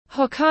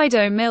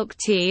Hokkaido milk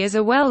tea is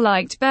a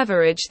well-liked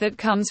beverage that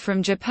comes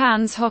from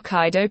Japan's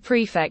Hokkaido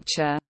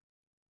prefecture.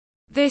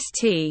 This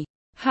tea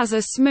has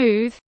a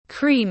smooth,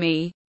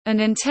 creamy, and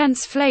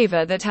intense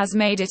flavor that has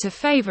made it a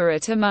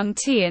favorite among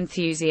tea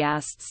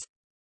enthusiasts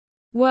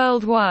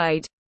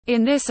worldwide.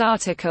 In this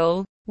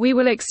article, we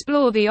will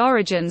explore the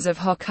origins of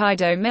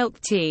Hokkaido milk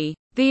tea,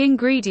 the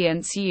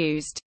ingredients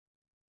used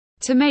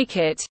to make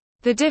it,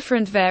 the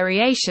different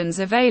variations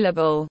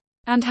available,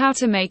 and how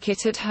to make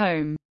it at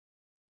home.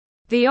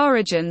 The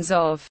origins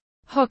of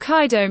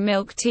Hokkaido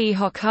milk tea.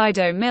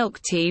 Hokkaido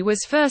milk tea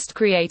was first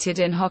created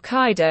in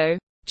Hokkaido,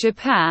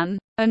 Japan,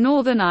 a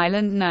northern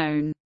island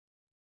known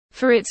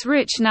for its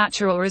rich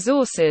natural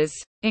resources,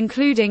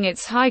 including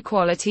its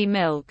high-quality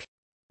milk.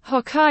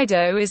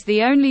 Hokkaido is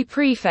the only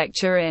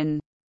prefecture in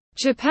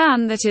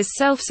Japan that is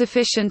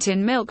self-sufficient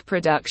in milk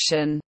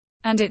production,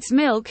 and its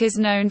milk is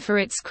known for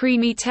its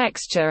creamy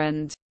texture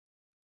and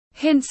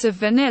hints of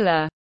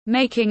vanilla,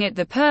 making it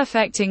the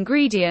perfect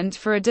ingredient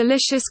for a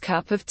delicious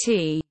cup of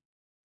tea.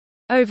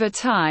 Over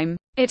time,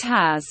 it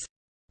has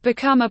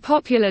become a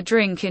popular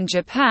drink in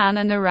Japan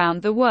and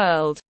around the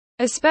world,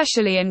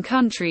 especially in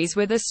countries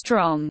with a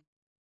strong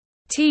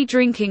tea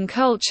drinking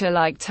culture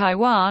like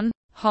Taiwan,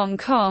 Hong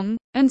Kong,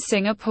 and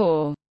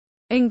Singapore.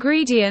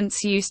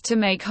 Ingredients used to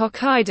make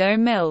Hokkaido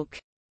milk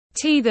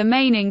tea. The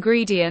main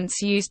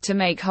ingredients used to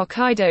make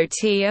Hokkaido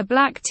tea are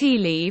black tea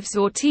leaves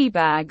or tea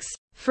bags,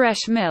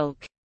 fresh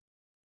milk,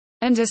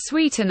 and a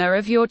sweetener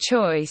of your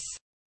choice.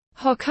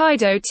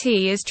 Hokkaido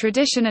tea is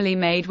traditionally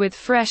made with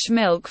fresh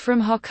milk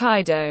from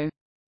Hokkaido,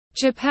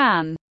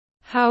 Japan.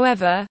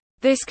 However,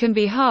 this can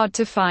be hard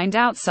to find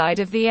outside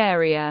of the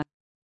area.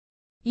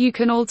 You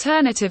can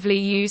alternatively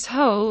use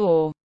whole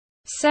or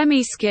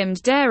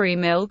semi-skimmed dairy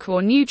milk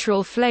or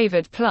neutral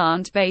flavored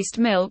plant-based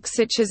milk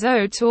such as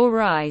oat or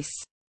rice.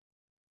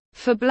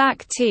 For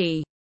black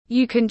tea,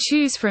 you can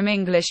choose from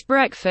English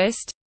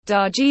breakfast,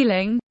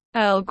 Darjeeling,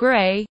 Earl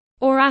Grey,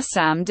 or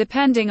Assam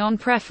depending on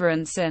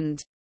preference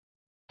and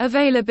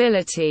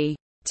availability.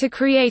 To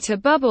create a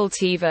bubble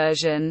tea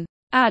version,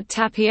 add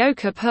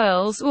tapioca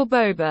pearls or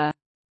boba.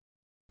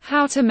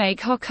 How to make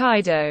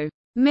Hokkaido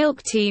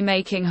milk tea.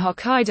 Making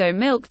Hokkaido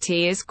milk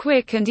tea is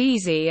quick and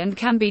easy and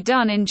can be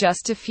done in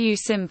just a few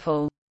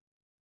simple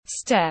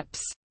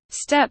steps.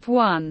 Step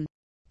 1.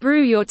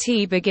 Brew your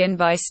tea. Begin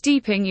by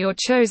steeping your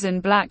chosen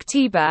black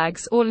tea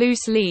bags or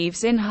loose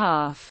leaves in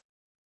half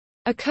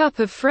a cup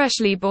of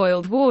freshly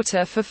boiled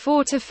water for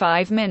 4 to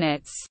 5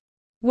 minutes.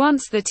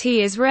 Once the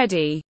tea is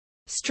ready,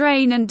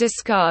 strain and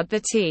discard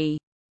the tea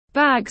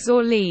bags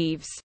or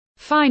leaves.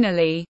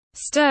 Finally,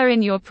 stir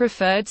in your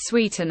preferred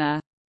sweetener.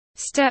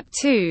 Step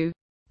 2.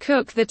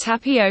 Cook the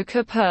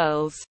tapioca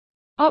pearls.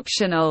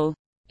 Optional.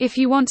 If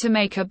you want to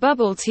make a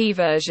bubble tea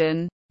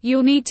version,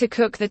 you'll need to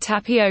cook the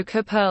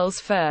tapioca pearls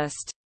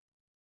first.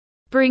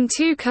 Bring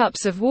 2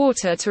 cups of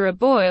water to a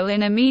boil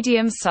in a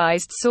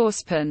medium-sized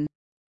saucepan.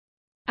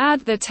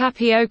 Add the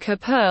tapioca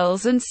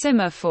pearls and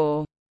simmer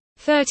for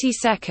 30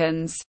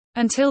 seconds,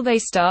 until they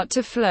start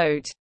to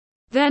float.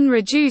 Then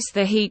reduce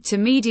the heat to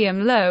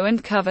medium-low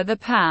and cover the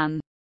pan.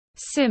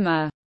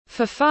 Simmer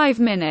for 5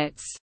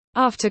 minutes.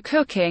 After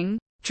cooking,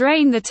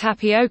 drain the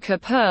tapioca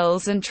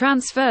pearls and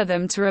transfer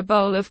them to a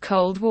bowl of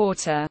cold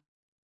water.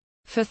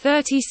 For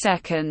 30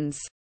 seconds,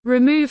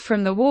 remove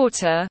from the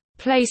water,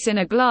 place in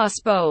a glass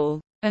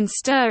bowl, and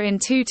stir in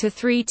 2 to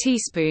 3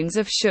 teaspoons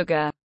of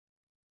sugar.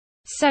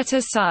 Set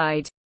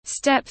aside.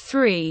 Step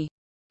 3.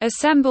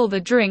 Assemble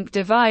the drink.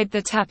 Divide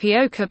the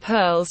tapioca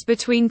pearls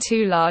between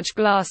 2 large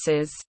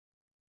glasses.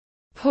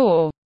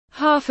 Pour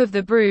half of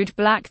the brewed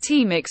black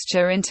tea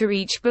mixture into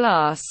each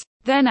glass,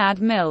 then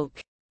add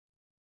milk.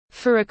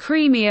 For a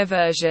creamier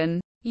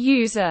version,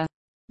 use a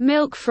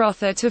milk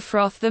frother to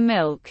froth the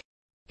milk.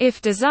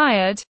 If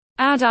desired,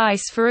 add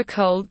ice for a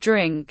cold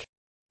drink.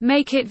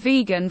 Make it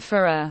vegan.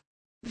 For a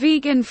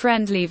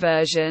vegan-friendly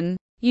version,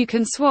 you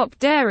can swap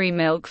dairy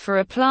milk for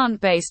a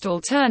plant-based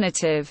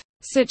alternative,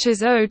 such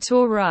as oat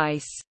or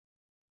rice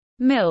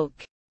milk.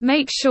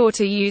 Make sure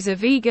to use a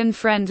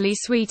vegan-friendly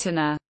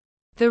sweetener.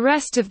 The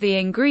rest of the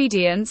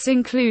ingredients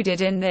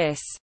included in this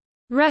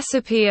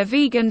recipe are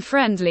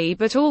vegan-friendly,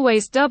 but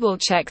always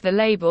double-check the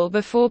label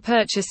before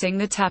purchasing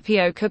the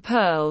tapioca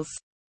pearls,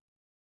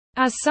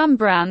 as some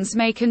brands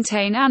may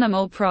contain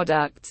animal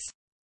products.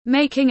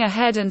 Making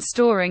ahead and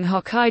storing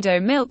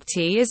Hokkaido milk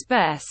tea is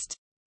best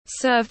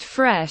served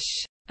fresh,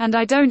 and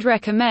I don't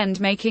recommend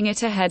making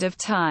it ahead of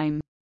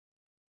time.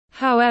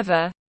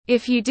 However,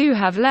 if you do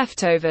have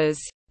leftovers,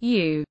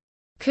 you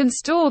can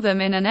store them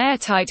in an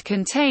airtight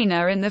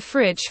container in the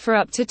fridge for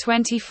up to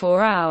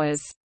 24 hours.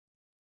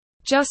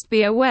 Just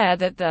be aware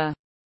that the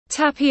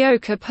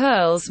tapioca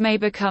pearls may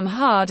become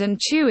hard and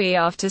chewy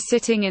after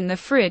sitting in the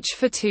fridge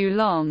for too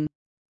long.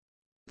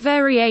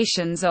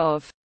 Variations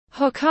of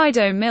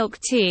Hokkaido milk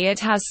tea. It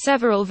has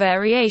several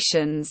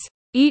variations,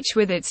 each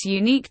with its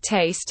unique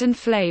taste and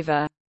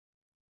flavor.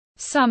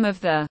 Some of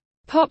the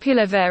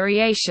popular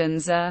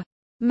variations are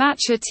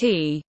matcha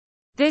tea.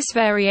 This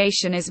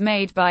variation is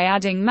made by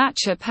adding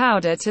matcha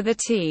powder to the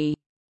tea.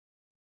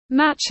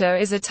 Matcha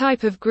is a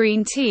type of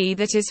green tea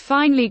that is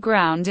finely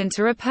ground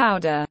into a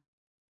powder.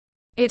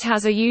 It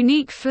has a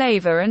unique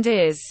flavor and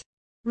is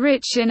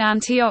rich in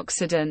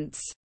antioxidants.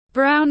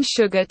 Brown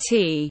sugar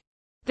tea.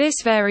 This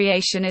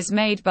variation is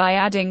made by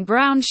adding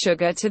brown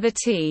sugar to the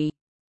tea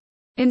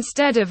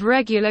instead of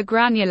regular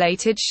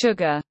granulated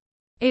sugar.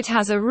 It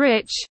has a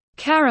rich,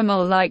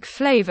 caramel-like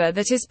flavor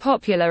that is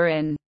popular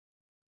in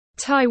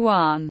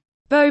Taiwan.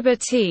 Boba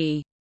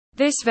tea.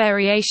 This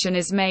variation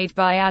is made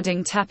by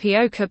adding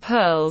tapioca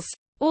pearls,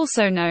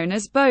 also known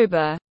as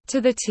boba,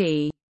 to the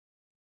tea.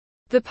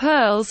 The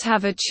pearls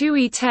have a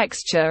chewy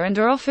texture and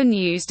are often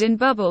used in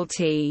bubble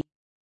tea.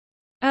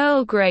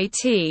 Earl Grey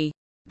tea.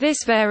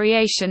 This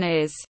variation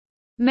is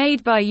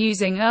made by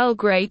using Earl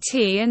Grey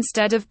tea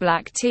instead of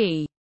black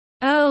tea.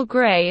 Earl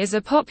Grey is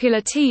a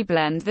popular tea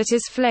blend that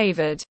is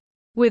flavored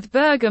with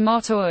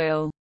bergamot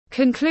oil.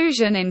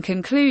 Conclusion. In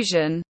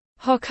conclusion,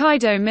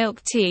 Hokkaido milk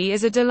tea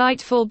is a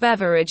delightful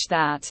beverage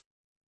that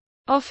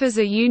offers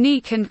a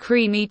unique and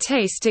creamy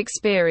taste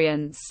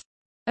experience.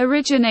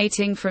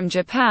 Originating from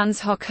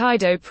Japan's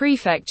Hokkaido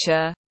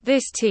prefecture,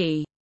 this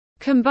tea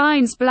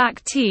combines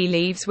black tea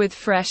leaves with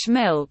fresh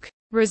milk,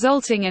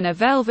 resulting in a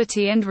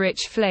velvety and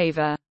rich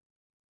flavor.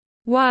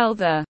 While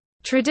the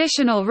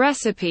traditional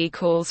recipe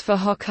calls for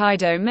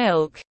Hokkaido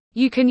milk,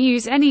 you can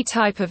use any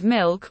type of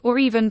milk or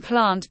even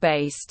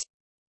plant-based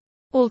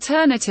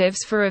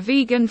alternatives for a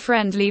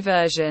vegan-friendly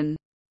version.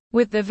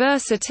 With the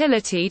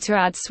versatility to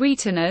add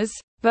sweeteners,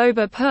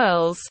 boba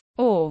pearls,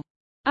 or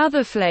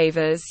other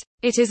flavors,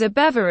 it is a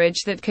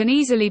beverage that can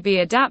easily be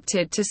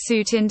adapted to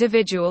suit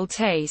individual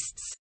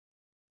tastes.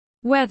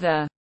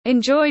 Whether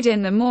enjoyed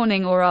in the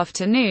morning or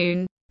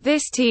afternoon,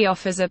 this tea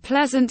offers a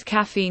pleasant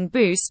caffeine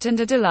boost and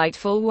a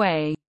delightful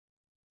way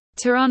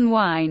to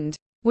unwind.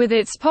 With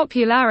its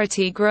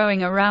popularity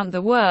growing around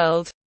the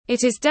world,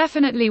 it is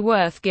definitely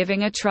worth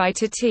giving a try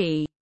to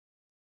tea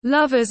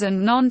lovers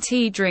and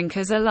non-tea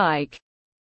drinkers alike.